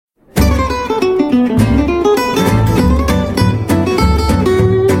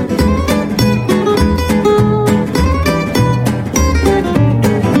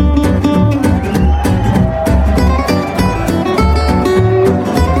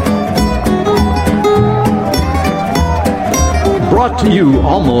brought to you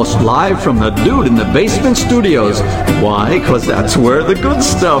almost live from the Dude in the Basement Studios. Why? Because that's where the good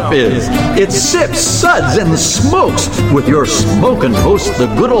stuff is. It's Sips, Suds, and Smokes with your smoking host, the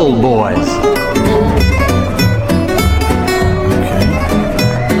Good Old Boys.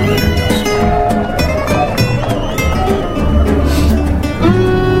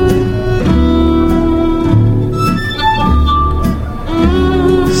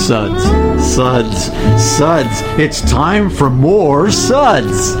 Suds, Suds, Suds. It's time for more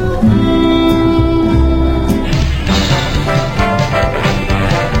Suds.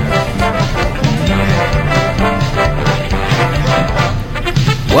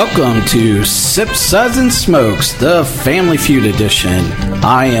 Welcome to Sips, Suds, and Smokes, the Family Feud edition.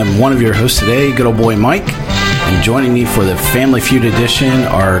 I am one of your hosts today, good old boy Mike, and joining me for the Family Feud edition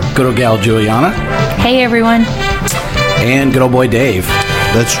are good old gal Juliana. Hey everyone. And good old boy Dave.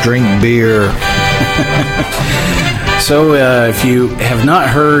 Let's drink beer. So, if you have not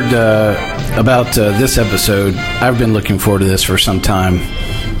heard about this episode, I've been looking forward to this for some time.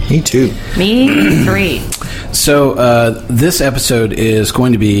 Me too. Me three. So, this episode is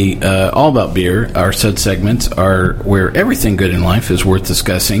going to be all about beer. Our Sud segments are where everything good in life is worth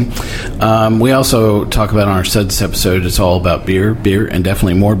discussing. We also talk about on our Suds episode, it's all about beer, and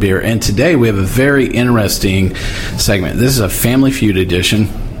definitely more beer. And today we have a very interesting segment. This is a Family Feud edition,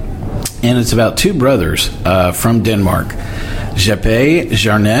 and it's about two brothers from Denmark, Jeppe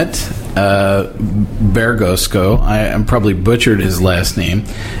Jarnet Bergosko, I'm probably butchered his last name,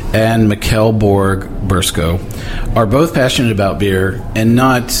 and Mikkel Borg Bursko are both passionate about beer and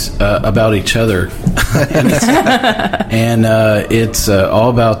not about each other. and it's all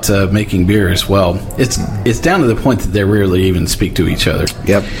about making beer as well. It's down to the point that they rarely even speak to each other.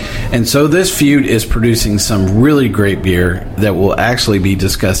 Yep. And so this feud is producing some really great beer that we'll actually be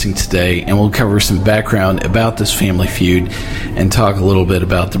discussing today, and we'll cover some background about this family feud and talk a little bit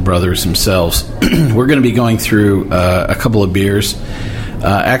about the brothers themselves. We're going to be going through a couple of beers.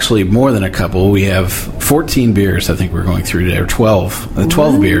 Actually, more than a couple. We have 14 beers I think we're going through today, or 12.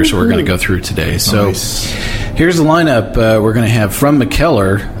 12 beers we're going to go through today. So here's the lineup. We're going to have from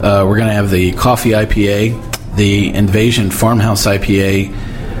Mikkeller, we're going to have the Coffee IPA, the Invasion Farmhouse IPA,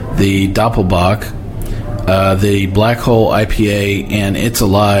 the Doppelbock, the Black Hole IPA, and It's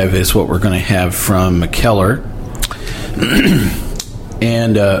Alive is what we're going to have from Mikkeller.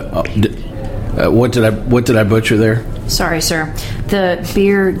 And what did I butcher there? Sorry, sir. The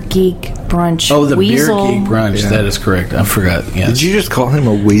Beer Geek Brunch. Oh, the Weasel. Beer Geek Brunch. Yeah. That is correct. I forgot. Yes. Did you just call him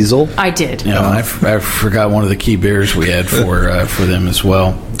a weasel? I did. No, I forgot one of the key beers we had for them as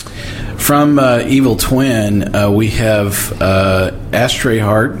well. From Evil Twin, we have Ashtray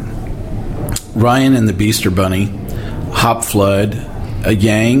Heart, Ryan and the Beaster Bunny, Hop Flood, a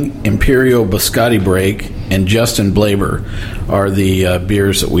Yang, Imperial Biscotti Break, and Justin Blaber are the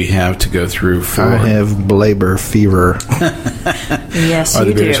beers that we have to go through for. I have Blaber fever. Yes, are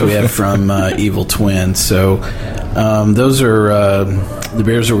you the beers do. we have from Evil Twin. So those are the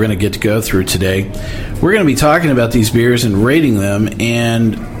beers that we're going to get to go through today. We're going to be talking about these beers and rating them,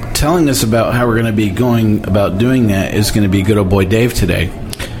 and telling us about how we're going to be going about doing that is going to be good old boy Dave today.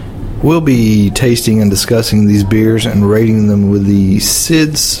 We'll be tasting and discussing these beers and rating them with the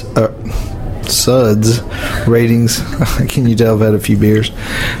Suds ratings. Can you tell I've had a few beers?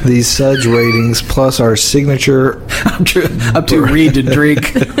 These Suds ratings plus our signature. I'm too read to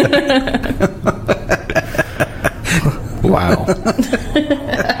drink. Wow.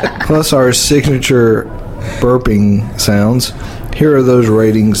 Plus our signature burping sounds. Here are those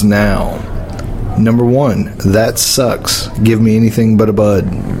ratings now. Number 1, that sucks. Give me anything but a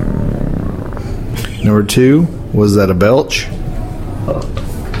bud. Number 2, was that a belch?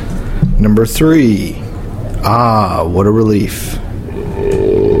 Number 3, what a relief.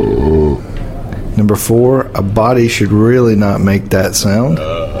 Number 4, a body should really not make that sound.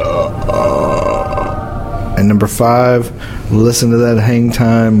 And number 5, listen to that hang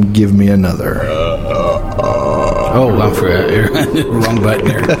time, give me another. Oh, I forgot. Wrong button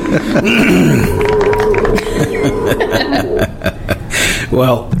there.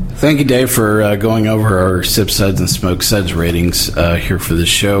 Well, thank you, Dave, for going over our Sip Suds and Smoke Suds ratings here for this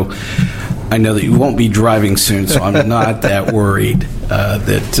show. I know that you won't be driving soon, so I'm not that worried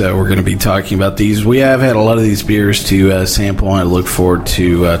that we're going to be talking about these. We have had a lot of these beers to sample, and I look forward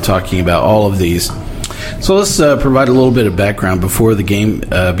to talking about all of these. So let's provide a little bit of background before the game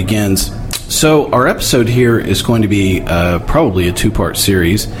begins. So our episode here is going to be probably a two-part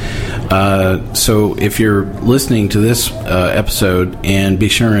series. So if you're listening to this episode, and be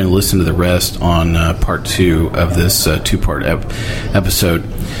sure and listen to the rest on part 2 of this two-part episode.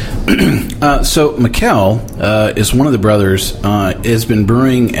 So Mikkel is one of the brothers, has been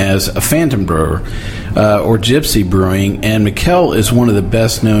brewing as a phantom brewer, or gypsy brewing, and Mikkel is one of the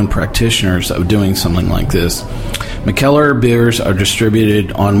best-known practitioners of doing something like this. Mikkeller beers are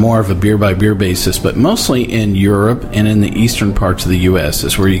distributed on more of a beer-by-beer basis, but mostly in Europe and in the eastern parts of the U.S.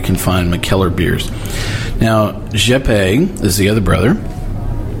 is where you can find Mikkeller beers. Now, Jeppe is the other brother,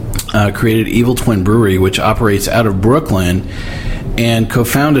 created Evil Twin Brewery, which operates out of Brooklyn, and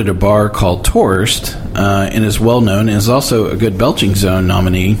co-founded a bar called Torst, and is well-known, and is also a good Belching Zone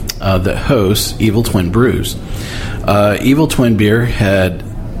nominee that hosts Evil Twin Brews. Evil Twin Beer had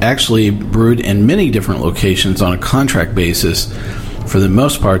actually brewed in many different locations on a contract basis. For the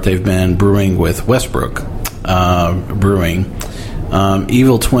most part, they've been brewing with Westbrook Brewing.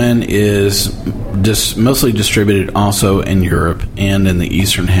 Evil Twin is mostly distributed also in Europe and in the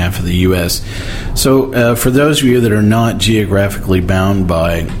eastern half of the U.S. So for those of you that are not geographically bound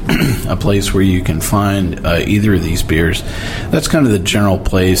by a place where you can find either of these beers, that's kind of the general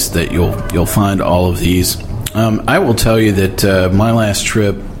place that you'll find all of these. I will tell you that my last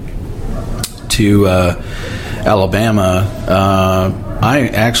trip to Alabama, I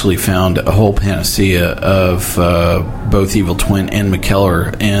actually found a whole panacea of both Evil Twin and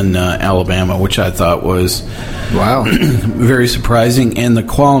Mikkeller in Alabama, which I thought was very surprising, and the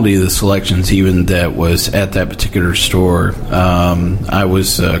quality of the selections even that was at that particular store, I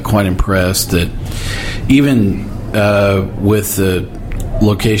was quite impressed that even with the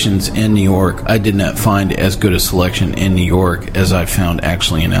locations in New York, I did not find as good a selection in New York as I found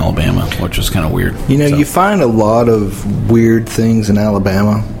actually in Alabama, which was kind of weird. You know, you find a lot of weird things in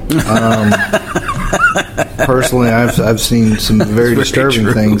Alabama. Personally, I've seen some very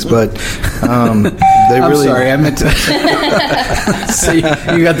disturbing things, but they really... I'm sorry, I meant to... So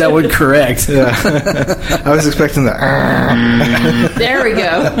you got that one correct. Yeah. I was expecting that. There we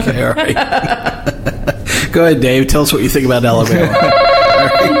go. Okay, all right. Go ahead, Dave. Tell us what you think about Alabama.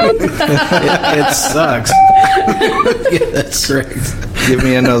 It sucks. Yeah, that's correct. Give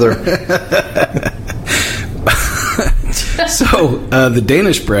me another. So, the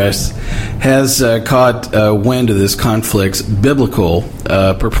Danish press has caught wind of this conflict's biblical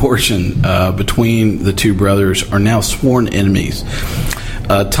proportion between the two brothers are now sworn enemies.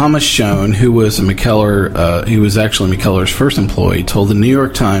 Thomas Schoen, who was actually Mikkeller's first employee, told the New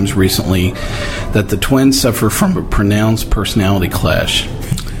York Times recently that the twins suffer from a pronounced personality clash.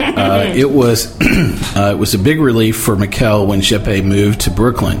 It was a big relief for Mikkel when Jeppe moved to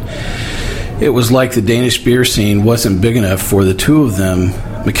Brooklyn. It was like the Danish beer scene wasn't big enough for the two of them.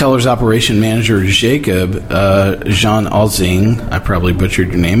 Mikkeller's operation manager, Jacob Jean Alzing, I probably butchered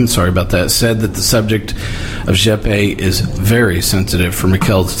your name, sorry about that, said that the subject of Jeppe is very sensitive for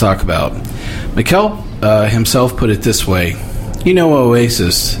Mikkel to talk about. Mikkel himself put it this way: you know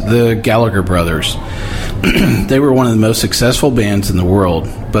Oasis, the Gallagher brothers. They were one of the most successful bands in the world,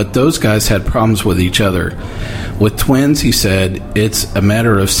 but those guys had problems with each other. With twins, he said, it's a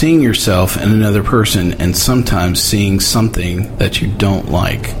matter of seeing yourself in another person and sometimes seeing something that you don't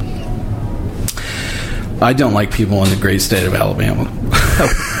like. I don't like people in the great state of Alabama.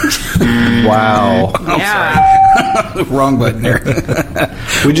 Wow. Sorry. Wrong button there.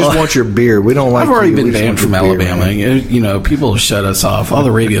 We just want your beer. We don't like I've already you. been banned from Alabama. You know, people have shut us off. All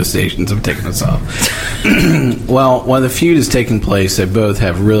the radio stations have taken us off. Well, while the feud is taking place, they both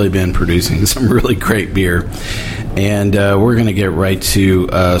have really been producing some really great beer. And we're going to get right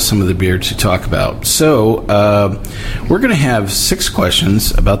to some of the beer to talk about. So we're going to have 6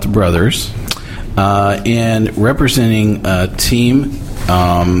 questions about the brothers. And representing Team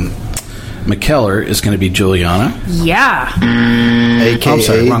Mikkeller is going to be Juliana. Yeah. A.K.A.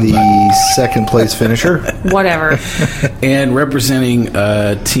 the second place finisher. Whatever. And representing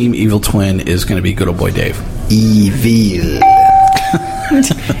Team Evil Twin is going to be good old boy Dave. Evil.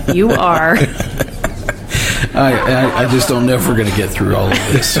 You are. I just don't know if we're going to get through all of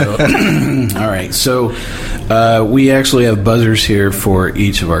this. So, all right. So we actually have buzzers here for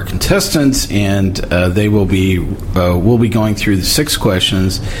each of our contestants, and they will be we'll be going through the 6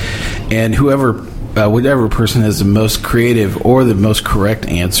 questions, and whatever person has the most creative or the most correct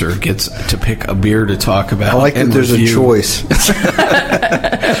answer gets to pick a beer to talk about. I like that there's review. a choice.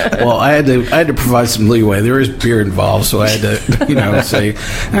 Well, I had to provide some leeway. There is beer involved, so I had to, say,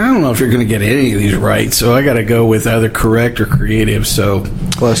 I don't know if you're going to get any of these right, so I got to go with either correct or creative. So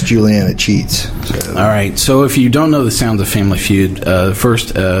Plus, Juliana cheats. So. All right. So if you don't know the sound of Family Feud, the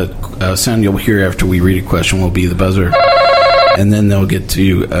first sound you'll hear after we read a question will be the buzzer. And then they'll get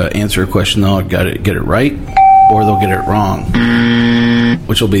to answer a question. They'll get it right, or they'll get it wrong,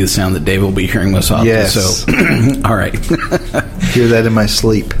 which will be the sound that Dave will be hearing most often. Yes. So, all right. Hear that in my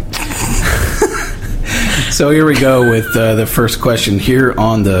sleep. So here we go with the first question here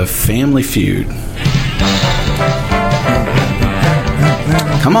on the Family Feud.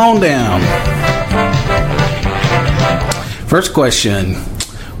 Come on down. First question.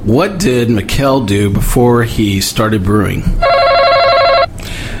 What did Mikkel do before he started brewing?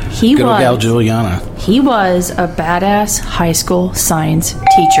 Good old gal Juliana. He was a badass high school science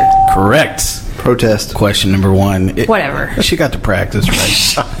teacher. Correct. Protest. Question number one. Whatever. She got to practice, right?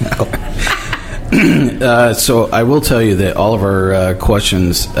 So I will tell you that all of our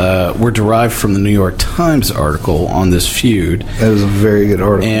questions were derived from the New York Times article on this feud. That was a very good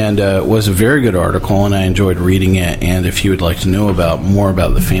article. And it was a very good article, and I enjoyed reading it. And if you would like to know more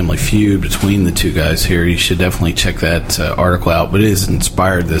about the family feud between the two guys here, you should definitely check that article out. But it has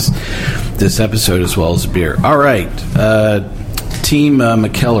inspired this episode as well as the beer. All right. Team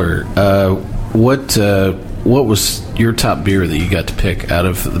McKellar, what was your top beer that you got to pick out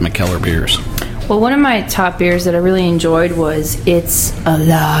of the McKellar beers? Well, one of my top beers that I really enjoyed was It's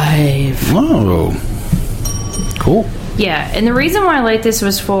Alive. Oh, cool. Yeah, and the reason why I like this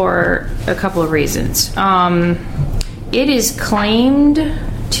was for a couple of reasons. It is claimed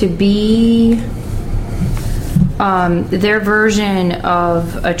to be their version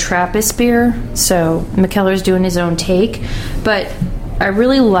of a Trappist beer, so McKellar's doing his own take, but I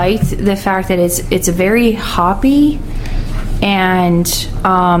really liked the fact that it's very hoppy, and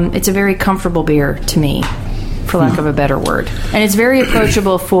it's a very comfortable beer to me, for lack of a better word. And it's very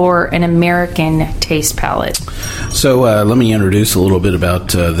approachable for an American taste palate. So let me introduce a little bit about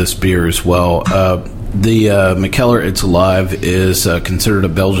this beer as well. The Mikkeller It's Alive is considered a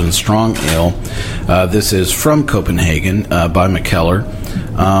Belgian strong ale. This is from Copenhagen by Mikkeller.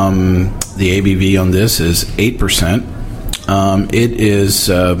 The ABV on this is 8%. It is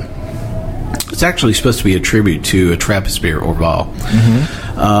it's actually supposed to be a tribute to a Trappist beer, Orval.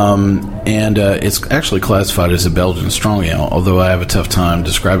 And it's actually classified as a Belgian strong ale, although I have a tough time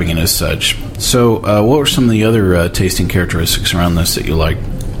describing it as such. So what were some of the other tasting characteristics around this that you like?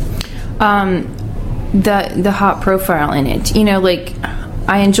 The hop profile in it. You know, like,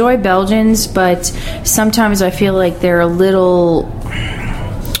 I enjoy Belgians, but sometimes I feel like they're a little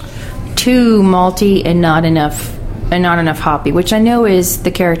too malty and not enough hoppy, which I know is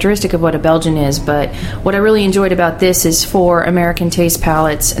the characteristic of what a Belgian is. But what I really enjoyed about this is for American taste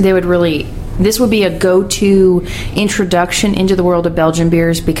palates, this would be a go-to introduction into the world of Belgian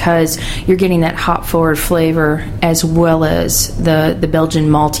beers, because you're getting that hop-forward flavor as well as the Belgian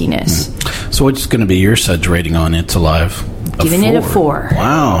maltiness. So what's going to be your suds rating on It's Alive? Giving it a 4.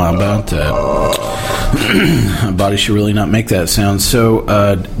 Wow, how about that? My body should really not make that sound. So,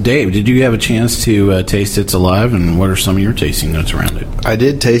 Dave, did you have a chance to taste It's Alive, and what are some of your tasting notes around it? I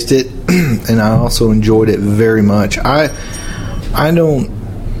did taste it, and I also enjoyed it very much. I don't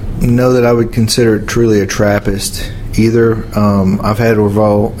know that I would consider it truly a Trappist either. I've had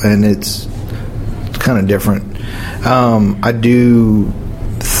Orval, and it's kind of different. I do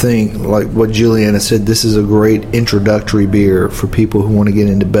think, like what Juliana said, this is a great introductory beer for people who want to get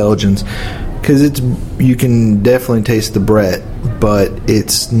into Belgians, because you can definitely taste the Brett, but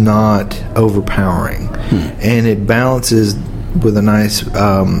it's not overpowering, and it balances with a nice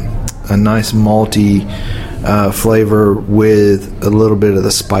malty flavor with a little bit of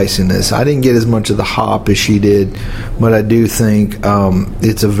the spiciness. I didn't get as much of the hop as she did, but I do think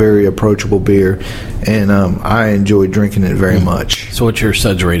it's a very approachable beer, and I enjoyed drinking it very much. So what's your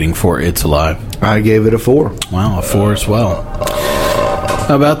suds rating for It's Alive? I gave it a 4. Wow, a 4 as well.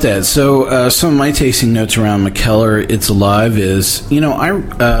 How about that? So some of my tasting notes around Mikkeller It's Alive is,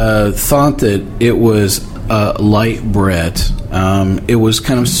 I thought that it was light Brett. It was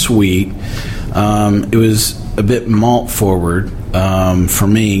kind of sweet. It was a bit malt forward for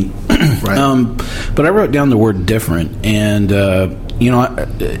me. Right. But I wrote down the word different, and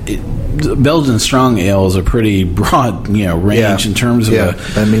Belgian strong ale is a pretty broad range in terms of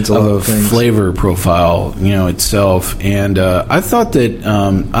that means a lot of things. Flavor profile itself. And I thought that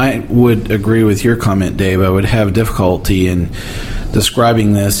I would agree with your comment, Dave. I would have difficulty in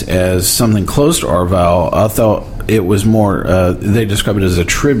describing this as something close to Orval. I thought it was more, they describe it as a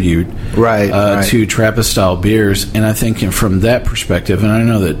tribute to Trappist-style beers. And I think from that perspective, and I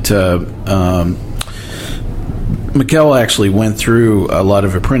know that Mikkel actually went through a lot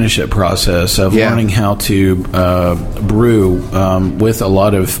of apprenticeship process of learning how to brew with a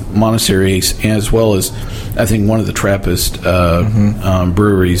lot of monasteries, as well as, I think, one of the Trappist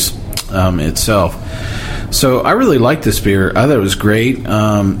breweries itself. So I really like this beer. I thought it was great.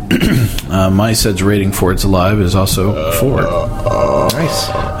 MySed's rating for It's Alive is also 4. Nice.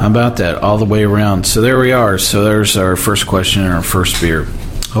 How about that? All the way around. So there we are. So there's our first question and our first beer.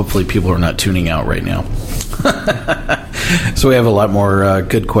 Hopefully people are not tuning out right now. So we have a lot more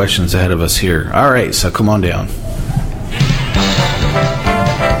good questions ahead of us here. All right, so come on down.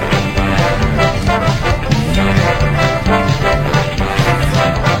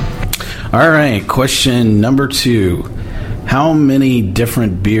 All right, question number 2. How many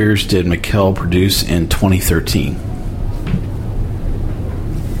different beers did Mikkel produce in 2013?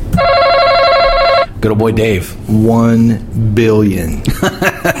 Good old boy Dave. 1 billion.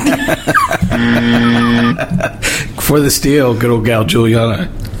 For the steal, good old gal Juliana.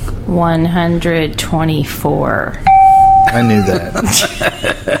 124. I knew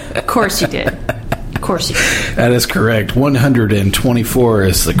that. Of course you did. Of course you did. That is correct. 124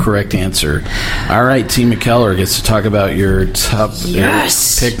 is the correct answer. All right, Team McKellar gets to talk about your top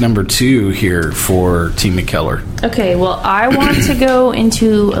pick number 2 here for Team McKellar. Okay, well, I want to go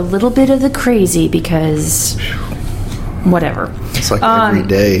into a little bit of the crazy because whatever. It's like every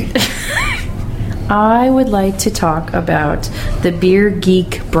day. I would like to talk about the Beer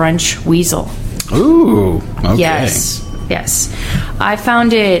Geek Brunch Weasel. Ooh, okay. Yes. I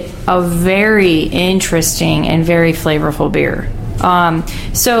found it a very interesting and very flavorful beer.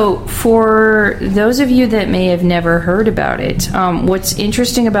 So for those of you that may have never heard about it, what's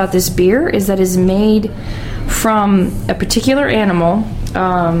interesting about this beer is that it's made from a particular animal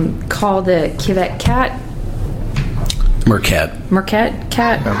called the civet cat. Mercat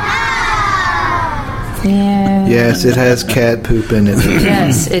cat. Yeah. Yes, it has cat poop in it.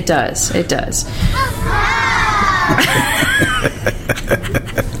 Yes, it does. It does.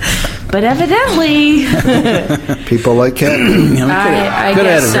 But evidently, people like cat poop. I could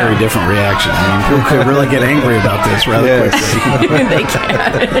have guess had a very different reaction. I mean, people could really get angry about this rather quickly.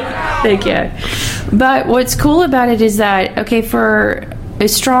 They can. But what's cool about it is that, okay, for a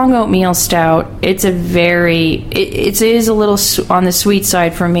strong oatmeal stout, it is a little on the sweet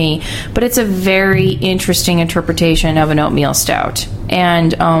side for me, but it's a very interesting interpretation of an oatmeal stout,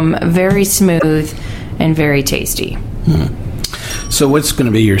 and very smooth and very tasty. So what's going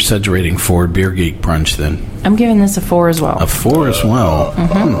to be your Suds rating for Beer Geek Brunch then? I'm giving this a 4 as well. A 4 as well.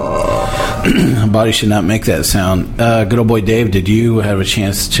 Body should not make that sound. Good old boy Dave, did you have a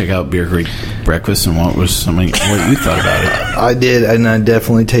chance to check out Beer Geek Breakfast, and what you thought about it? I did, and I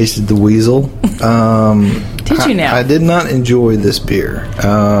definitely tasted the Weasel. Did you now? I did not enjoy this beer.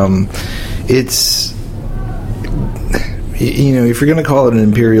 It's, if you're going to call it an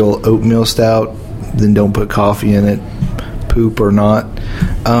imperial oatmeal stout, then don't put coffee in it, poop or not.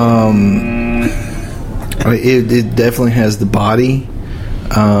 It definitely has the body,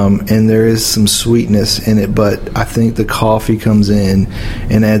 and there is some sweetness in it, but I think the coffee comes in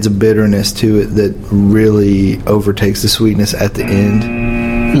and adds a bitterness to it that really overtakes the sweetness at the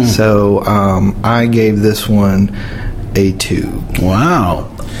end. So I gave this one a 2.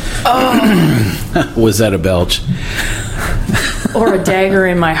 Wow. Oh. Was that a belch? Or a dagger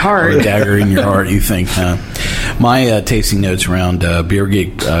in my heart. Or a dagger in your heart, you think, huh? My tasting notes around Beer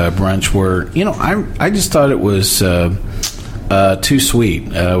Geek Brunch were, I just thought it was too sweet.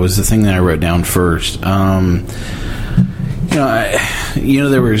 Was the thing that I wrote down first. There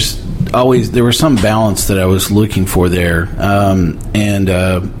was some balance that I was looking for there, and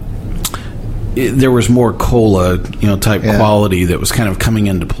there was more cola, type quality that was kind of coming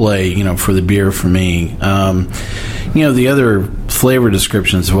into play, for the beer for me. The other flavor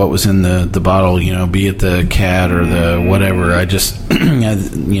descriptions of what was in the bottle, be it the cat or the whatever, I just, I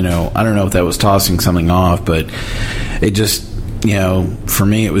don't know if that was tossing something off, but it just, for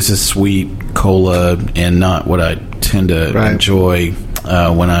me, it was just sweet cola and not what I tend to enjoy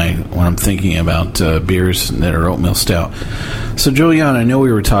when I'm thinking about beers that are oatmeal stout. So, Julian, I know we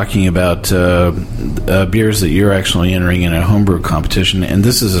were talking about beers that you're actually entering in a homebrew competition, and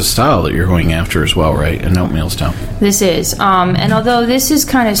this is a style that you're going after as well, right? An oatmeal stout. This is. And although this is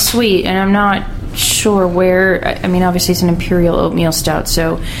kind of sweet, and I'm not sure where, obviously it's an imperial oatmeal stout,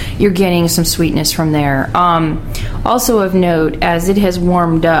 so you're getting some sweetness from there. Also of note, as it has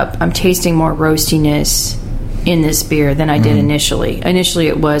warmed up, I'm tasting more roastiness in this beer than I did initially. Initially,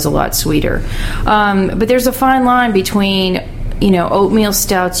 it was a lot sweeter. But there's a fine line between, oatmeal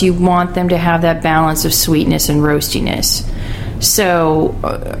stouts, you want them to have that balance of sweetness and roastiness. So,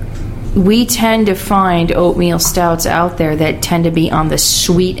 we tend to find oatmeal stouts out there that tend to be on the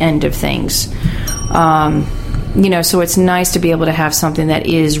sweet end of things. So it's nice to be able to have something that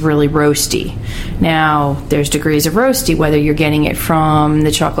is really roasty. Now, there's degrees of roasty, whether you're getting it from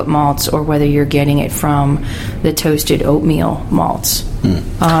the chocolate malts or whether you're getting it from the toasted oatmeal malts.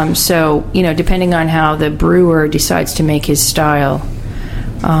 Depending on how the brewer decides to make his style,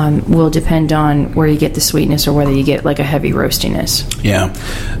 will depend on where you get the sweetness or whether you get like a heavy roastiness. Yeah.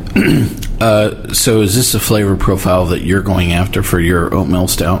 So is this a flavor profile that you're going after for your oatmeal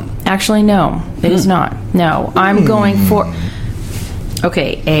stout? Actually, no. It is not. No. I'm going for...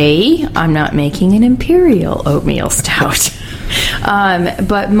 Okay, I'm not making an imperial oatmeal stout.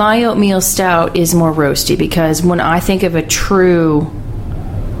 But my oatmeal stout is more roasty because when I think of a true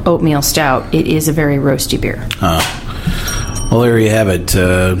oatmeal stout, it is a very roasty beer. Well, there you have it.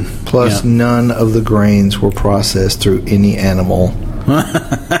 Plus, none of the grains were processed through any animal.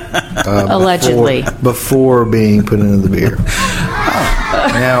 Allegedly. Before being put into the beer.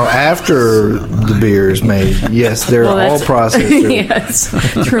 Now, after the beer is made, yes, they're all processed through. Yes,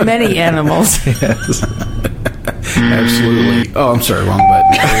 through many animals. Yes. Absolutely. Oh, I'm sorry, wrong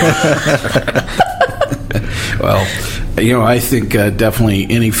button. Well, I think definitely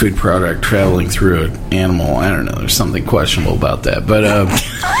any food product traveling through an animal, I don't know, there's something questionable about that. But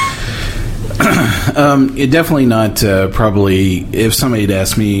it definitely not probably, if somebody had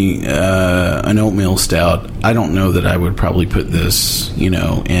asked me an oatmeal stout, I don't know that I would probably put this, in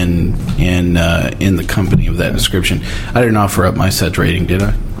the company of that description. I didn't offer up my set rating, did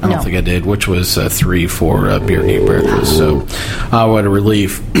I? I don't think I did, which was 3 for Beer Geek Breakfast. So, what a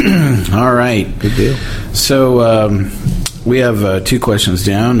relief. All right. Good deal. So, we have 2 questions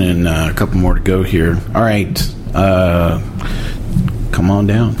down and a couple more to go here. All right. Come on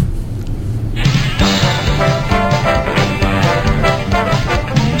down.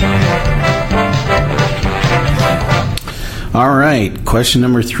 All right. Question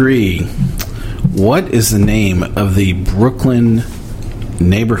number 3. What is the name of the Brooklyn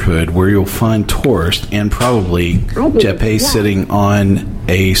neighborhood where you'll find Torst and probably Jeppe sitting on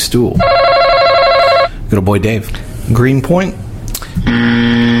a stool? Good old boy Dave. Greenpoint?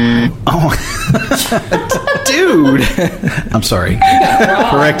 Oh, dude. I'm sorry.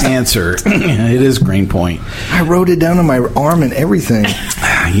 Correct answer. It is Greenpoint. I wrote it down on my arm and everything.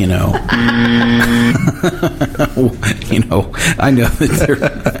 I know that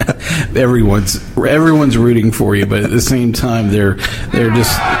everyone's rooting for you, but at the same time, they're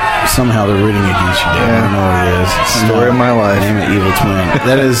just somehow they're rooting against you. Dave. I don't know what it is. Story of my life. Name it Evil Twin.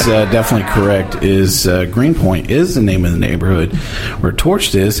 That is definitely correct. Is Greenpoint is the name of the neighborhood where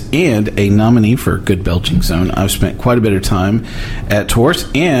Torst is, and a nominee for Good Belching Zone. I've spent quite a bit of time at Torst,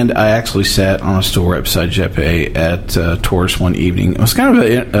 and I actually sat on a stool right beside Jeppe at Torst one evening. It was kind of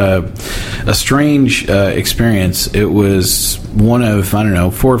a strange experience. It was one of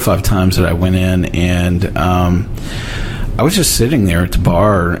 4 or 5 times that I went in, and I was just sitting there at the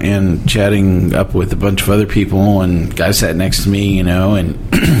bar and chatting up with a bunch of other people, and guy sat next to me, and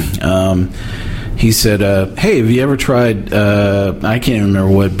he said, hey, have you ever tried, I can't even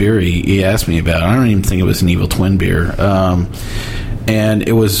remember what beer he asked me about. I don't even think it was an Evil Twin beer. And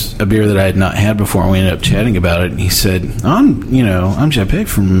it was a beer that I had not had before, and we ended up chatting about it. And he said, I'm Jeppe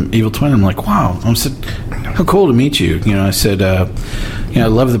from Evil Twin. I'm like, wow. I said, how cool to meet you. I said, I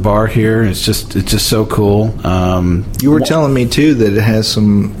love the bar here. It's just so cool. You were telling me too that it has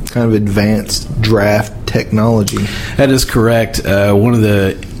some kind of advanced draft technology. That is correct. One of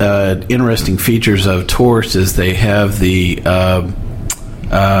the interesting features of Torst is they have the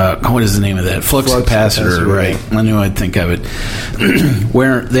what is the name of that? Flux capacitor, right? I knew I'd think of it.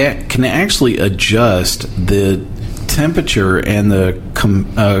 Where they can actually adjust the temperature and the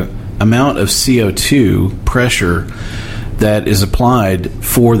amount of CO2 pressure that is applied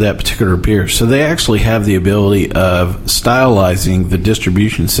for that particular beer. So they actually have the ability of stylizing the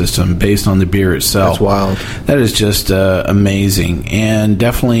distribution system based on the beer itself. That's wild. That is just amazing, and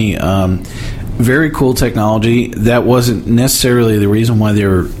definitely very cool technology. That wasn't necessarily the reason why they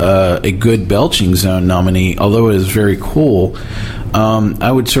were a Good Belching Zone nominee, although it is very cool.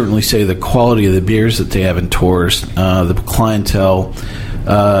 I would certainly say the quality of the beers that they have in Torst, the clientele,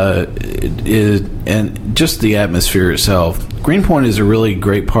 and just the atmosphere itself. Greenpoint is a really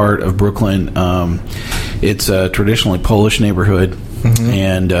great part of Brooklyn. It's a traditionally Polish neighborhood,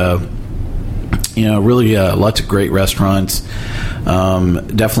 and really lots of great restaurants.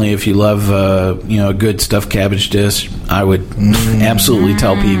 Definitely, if you love a good stuffed cabbage dish, I would absolutely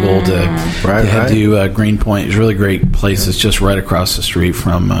tell people to head to Greenpoint. It's a really great place. It's just right across the street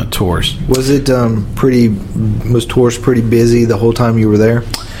from Torst. Was it was Torst pretty busy the whole time you were there?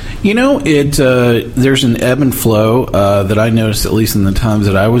 You know, there's an ebb and flow that I noticed, at least in the times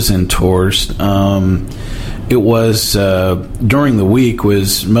that I was in tours. It was during the week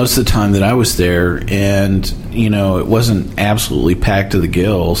was most of the time that I was there, and it wasn't absolutely packed to the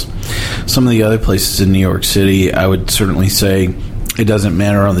gills. Some of the other places in New York City, I would certainly say it doesn't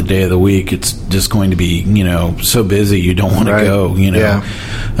matter on the day of the week. It's just going to be so busy you don't want to go. You're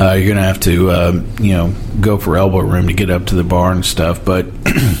going to have to go for elbow room to get up to the bar and stuff. But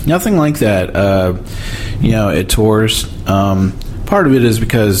nothing like that. At tours, part of it is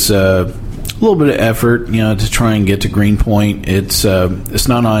because. A little bit of effort, to try and get to Greenpoint. It's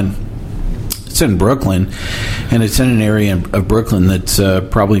not on. It's in Brooklyn, and it's in an area of Brooklyn that's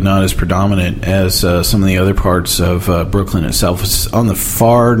probably not as predominant as some of the other parts of Brooklyn itself. It's on the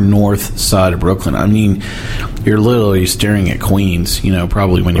far north side of Brooklyn. I mean, you're literally staring at Queens.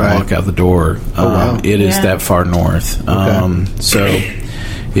 Probably when you walk out the door. It is that far north. Okay. So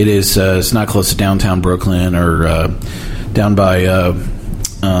it is. It's not close to downtown Brooklyn or down by.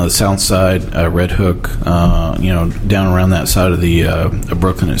 The south side, Red Hook, down around that side of the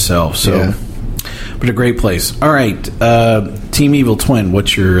Brooklyn itself. So, but a great place. All right, Team Evil Twin.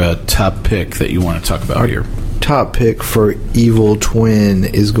 What's your top pick that you want to talk about here? Top pick for Evil Twin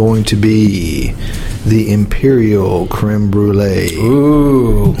is going to be the Imperial Creme Brulee.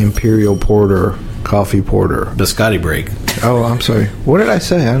 Ooh, Imperial Porter. Coffee porter. Biscotti break. Oh, I'm sorry. What did I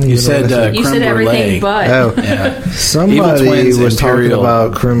say? I don't you even said, know what I said. You said everything but. Oh, yeah. Somebody was talking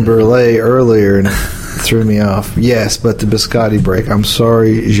about creme brulee earlier and it threw me off. Yes, but the biscotti break. I'm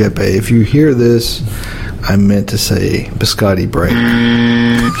sorry, Jeppe. If you hear this, I meant to say biscotti break.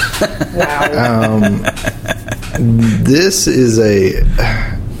 Wow. This is a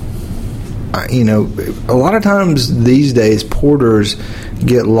lot of times these days porters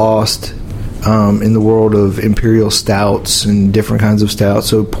get lost in the world of imperial stouts and different kinds of stouts.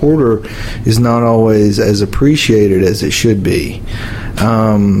 So porter is not always as appreciated as it should be.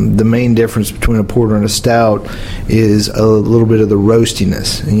 The main difference between a porter and a stout is a little bit of the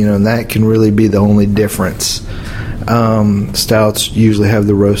roastiness, and that can really be the only difference. Stouts usually have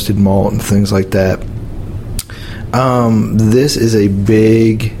the roasted malt and things like that. This is a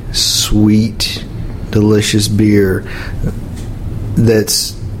big, sweet, delicious beer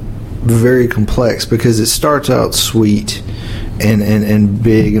that's very complex because it starts out sweet and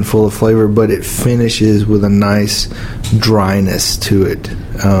big and full of flavor, but it finishes with a nice dryness to it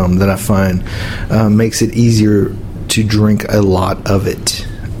that I find makes it easier to drink a lot of it.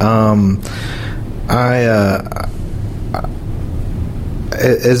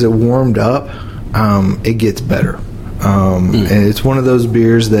 As it warmed up, it gets better. And it's one of those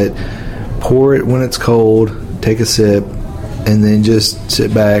beers that pour it when it's cold, take a sip, and then just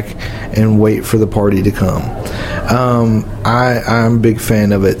sit back and wait for the party to come. I'm a big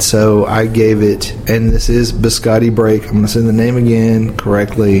fan of it, so I gave it, and this is Biscotti Break. I'm going to say the name again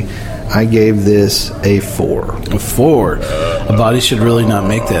correctly. I gave this a 4. A 4. A body should really not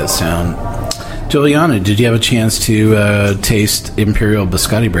make that sound. Juliana, did you have a chance to taste Imperial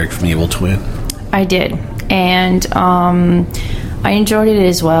Biscotti Break from Evil Twin? I did, and I enjoyed it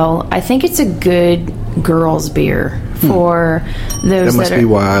as well. I think it's a good girls' beer for those that must be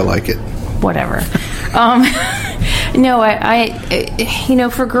why I like it. Whatever. No, I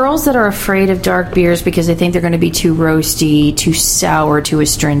for girls that are afraid of dark beers because they think they're going to be too roasty, too sour, too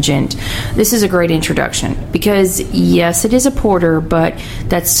astringent, this is a great introduction. Because, yes, it is a porter, but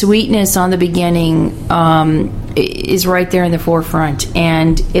that sweetness on the beginning is right there in the forefront,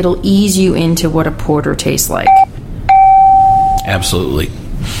 and it'll ease you into what a porter tastes like. Absolutely.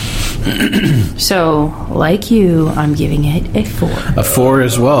 So, like you, I'm giving it a 4. A 4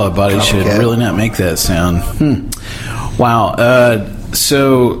 as well. A body should really not make that sound. Wow.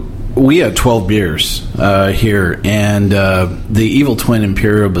 So we have 12 beers here, and the Evil Twin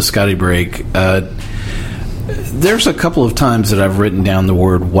Imperial Biscotti Break. There's a couple of times that I've written down the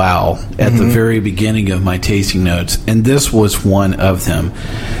word "wow" at the very beginning of my tasting notes, and this was one of them.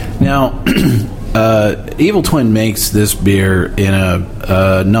 Now. Evil Twin makes this beer in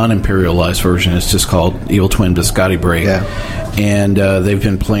a non-imperialized version. It's just called Evil Twin Biscotti Break. Yeah. And they've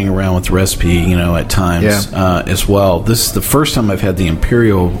been playing around with the recipe, at times as well. This is the first time I've had the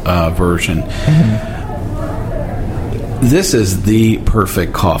imperial version. This is the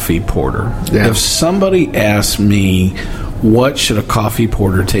perfect coffee porter. Yeah. If somebody asked me what should a coffee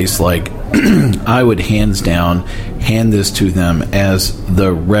porter taste like, I would hands down hand this to them as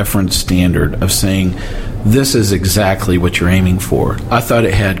the reference standard of saying this is exactly what you're aiming for. I thought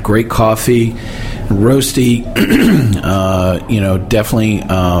it had great coffee, roasty, definitely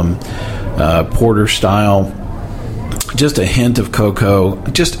porter style. just a hint of cocoa,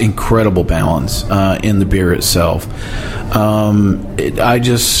 just incredible balance in the beer itself.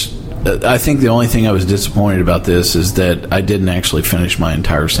 I think the only thing I was disappointed about this is that I didn't actually finish my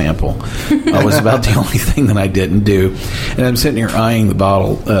entire sample. It was about the only thing that I didn't do. And I'm sitting here eyeing the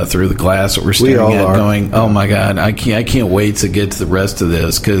bottle through the glass that we're staring at, going, "Oh my God, I can't wait to get to the rest of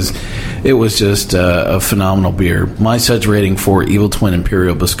this," because it was just a phenomenal beer. My suds rating for Evil Twin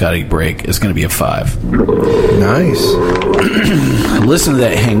Imperial Biscotti Break is going to be a 5. Nice. Listen to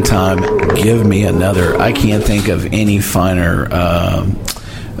that hang time. Give me another. I can't think of any finer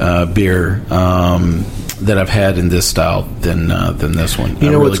beer that I've had in this style than this one.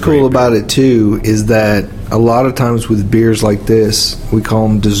 You know what's cool about it too is that a lot of times with beers like this, we call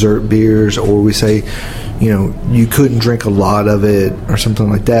them dessert beers, or we say, you couldn't drink a lot of it or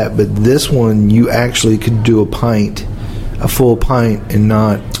something like that. But this one, you actually could do a full pint, and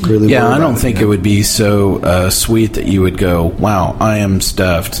not really. Yeah, I don't think it would be so sweet that you would go, "Wow, I am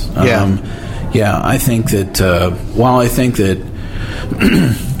stuffed." Yeah, I think that while I think that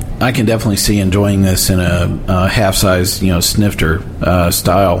I can definitely see enjoying this in a half-size, snifter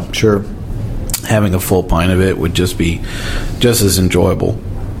style. Sure. Having a full pint of it would just be just as enjoyable.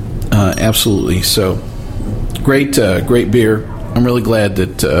 Absolutely. So, great beer. I'm really glad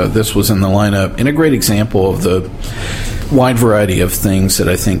that this was in the lineup, and a great example of the wide variety of things that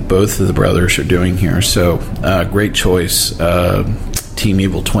I think both of the brothers are doing here. So, great choice, Team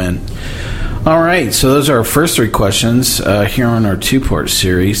Evil Twin. All right, so those are our first 3 questions here on our 2-part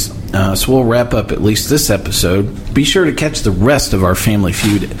series. So we'll wrap up at least this episode. Be sure to catch the rest of our Family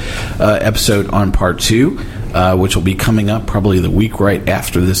Feud episode on part 2, which will be coming up probably the week right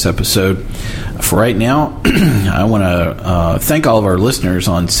after this episode. For right now, I want to thank all of our listeners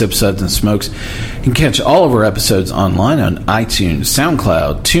on Sips, Suds, and Smokes. You can catch all of our episodes online on iTunes,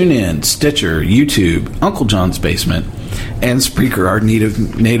 SoundCloud, TuneIn, Stitcher, YouTube, Uncle John's Basement, and Spreaker, our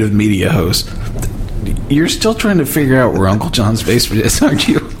native media host. You're still trying to figure out where Uncle John's Basement is, aren't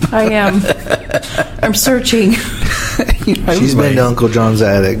you? I am. I'm searching. She's been to Uncle John's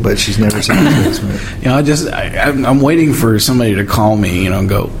attic, but she's never seen his basement. I'm waiting for somebody to call me, and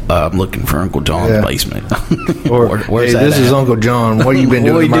go, I'm looking for Uncle John's basement. Or, where's hey, this is Uncle John. What have you been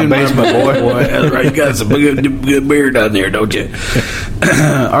doing in my basement, boy? That's right. You got some good beer down there, don't you?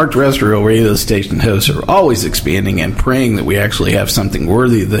 Our terrestrial radio station hosts are always expanding and praying that we actually have something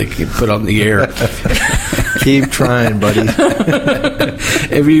worthy they can put on the air. Keep trying, buddy.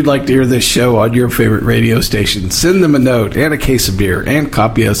 If you'd like to hear this show on your favorite radio station, send them a note and a case of beer, and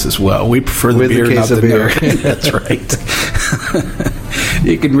copy us as well. We prefer the beer, not the note. That's right.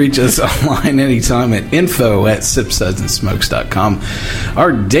 You can reach us online anytime at info@sipsudsandsmokes.com.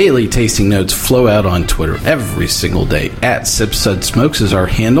 Our daily tasting notes flow out on Twitter every single day. @SipSudSmokes is our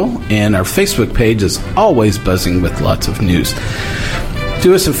handle, and our Facebook page is always buzzing with lots of news.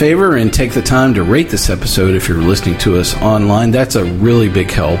 Do us a favor and take the time to rate this episode if you're listening to us online. That's a really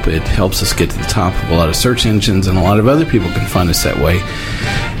big help. It helps us get to the top of a lot of search engines, and a lot of other people can find us that way.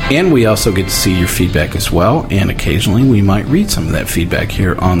 And we also get to see your feedback as well, and occasionally we might read some of that feedback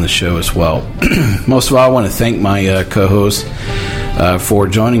here on the show as well. Most of all, I want to thank my co-host for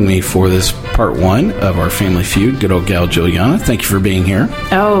joining me for this part 1 of our Family Feud, good old gal Juliana. Thank you for being here.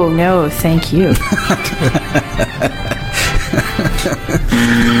 Oh, no, thank you.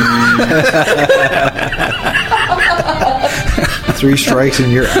 3 strikes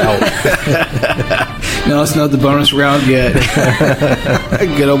and you're out. No, it's not the bonus round yet.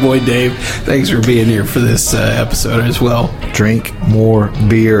 Good old boy Dave, thanks for being here for this episode as well. Drink more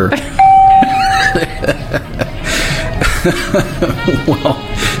beer. Well,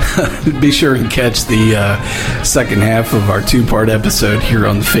 be sure and catch the second half of our 2-part episode here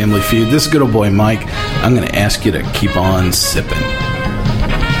on the Family Feud. This is good old boy Mike. I'm going to ask you to keep on sipping.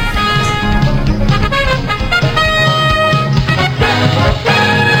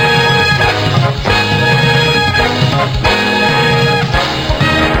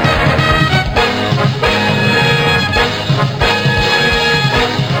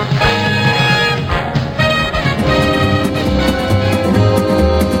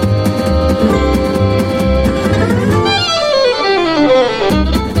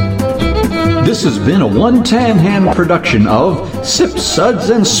 This has been a One Tan Hand production of Sips,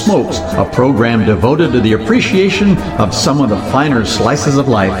 Suds, and Smokes, a program devoted to the appreciation of some of the finer slices of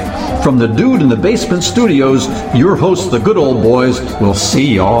life. From the Dude in the Basement Studios, your hosts, the Good Old Boys, will see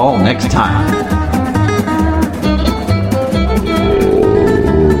y'all next time.